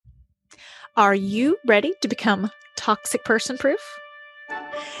Are you ready to become toxic person proof?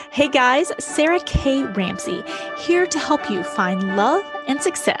 Hey guys, Sarah K. Ramsey here to help you find love and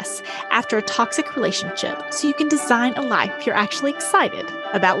success after a toxic relationship so you can design a life you're actually excited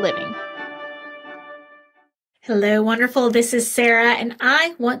about living. Hello, wonderful. This is Sarah, and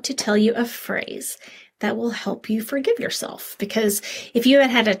I want to tell you a phrase that will help you forgive yourself. Because if you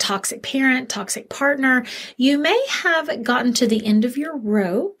had a toxic parent, toxic partner, you may have gotten to the end of your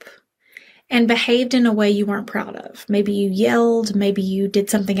rope and behaved in a way you weren't proud of. Maybe you yelled, maybe you did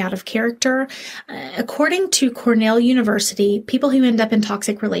something out of character. According to Cornell University, people who end up in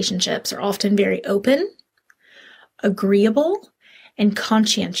toxic relationships are often very open, agreeable, and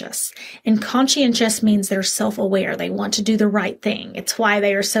conscientious. And conscientious means they're self-aware. They want to do the right thing. It's why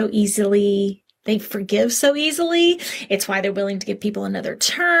they forgive so easily. It's why they're willing to give people another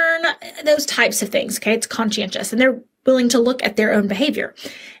turn, those types of things. Okay. It's conscientious, and they're willing to look at their own behavior.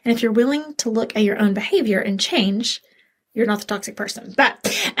 And if you're willing to look at your own behavior and change, you're not the toxic person. But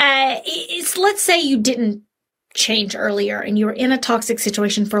let's say you didn't change earlier and you were in a toxic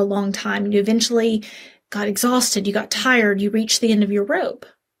situation for a long time and you eventually got exhausted, you got tired, you reached the end of your rope.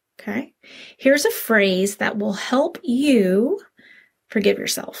 Okay. Here's a phrase that will help you forgive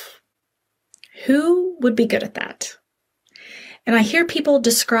yourself. Who would be good at that? And I hear people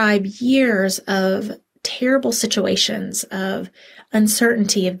describe years of terrible situations, of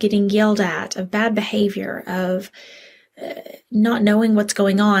uncertainty, of getting yelled at, of bad behavior, of not knowing what's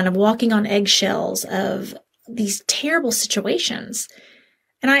going on, of walking on eggshells, of these terrible situations.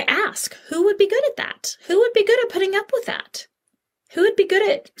 And I ask, who would be good at that? Who would be good at putting up with that? Who would be good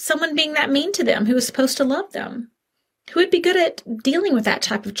at someone being that mean to them who was supposed to love them? Who would be good at dealing with that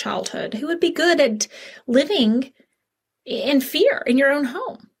type of childhood? Who would be good at living in fear in your own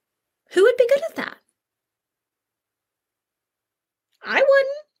home? Who would be good at that? I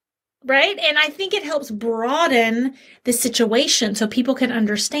wouldn't, right? And I think it helps broaden the situation so people can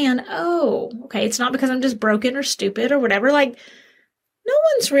understand, oh, okay, it's not because I'm just broken or stupid or whatever. Like, no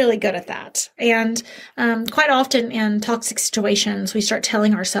one's really good at that. And quite often in toxic situations, we start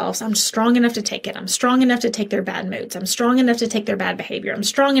telling ourselves, I'm strong enough to take it. I'm strong enough to take their bad moods. I'm strong enough to take their bad behavior. I'm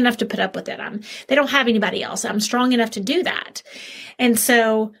strong enough to put up with it. They don't have anybody else. I'm strong enough to do that. And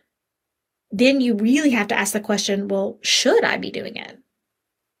so then you really have to ask the question, well, should I be doing it?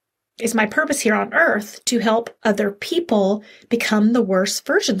 Is my purpose here on earth to help other people become the worst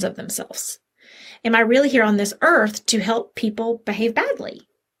versions of themselves? Am I really here on this earth to help people behave badly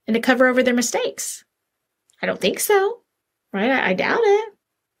and to cover over their mistakes? I don't think so, right? I doubt it.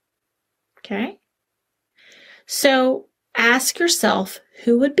 Okay. So ask yourself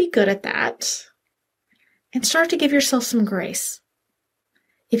who would be good at that and start to give yourself some grace.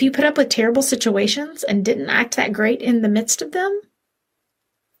 If you put up with terrible situations and didn't act that great in the midst of them,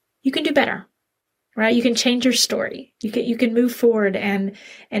 you can do better, right? You can change your story. You can move forward and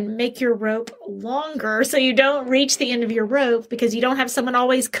make your rope longer so you don't reach the end of your rope because you don't have someone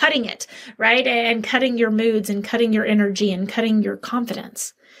always cutting it, right? And cutting your moods and cutting your energy and cutting your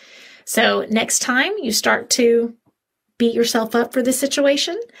confidence. So next time you start to beat yourself up for this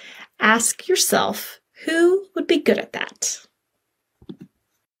situation, ask yourself, who would be good at that?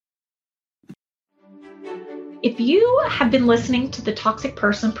 If you have been listening to the Toxic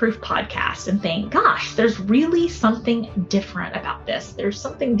Person Proof podcast and think, gosh, there's really something different about this. There's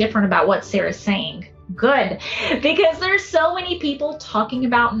something different about what Sarah's saying. Good. Because there's so many people talking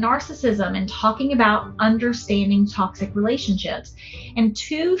about narcissism and talking about understanding toxic relationships, and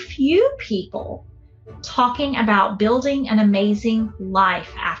too few people talking about building an amazing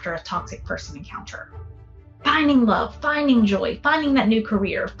life after a toxic person encounter. Finding love, finding joy, finding that new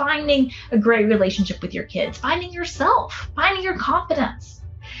career, finding a great relationship with your kids, finding yourself, finding your confidence.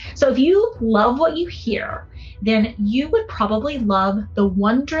 So if you love what you hear, then you would probably love the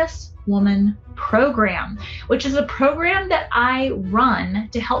Wondrous Woman program, which is a program that I run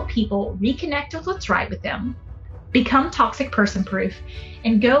to help people reconnect with what's right with them, become toxic person proof,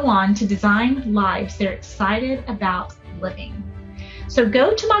 and go on to design lives they're excited about living. So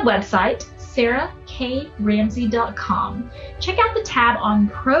go to my website, sarahkramsey.com. Check out the tab on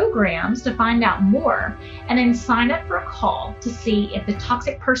programs to find out more, and then sign up for a call to see if the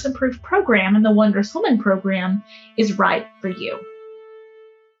Toxic Person Proof program and the Wondrous Woman program is right for you.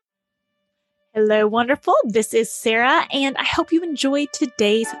 Hello, wonderful. This is Sarah, and I hope you enjoyed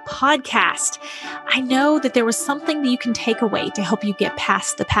today's podcast. I know that there was something that you can take away to help you get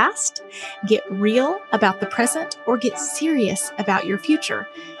past the past, get real about the present, or get serious about your future.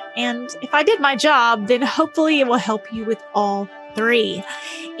 And if I did my job, then hopefully it will help you with all three.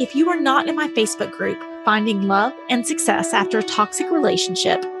 If you are not in my Facebook group, finding love and success after a toxic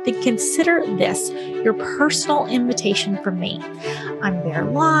relationship, then consider this your personal invitation from me. I'm there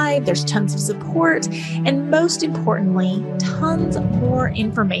live, there's tons of support, and most importantly, tons more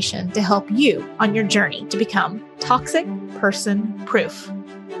information to help you on your journey to become toxic person proof.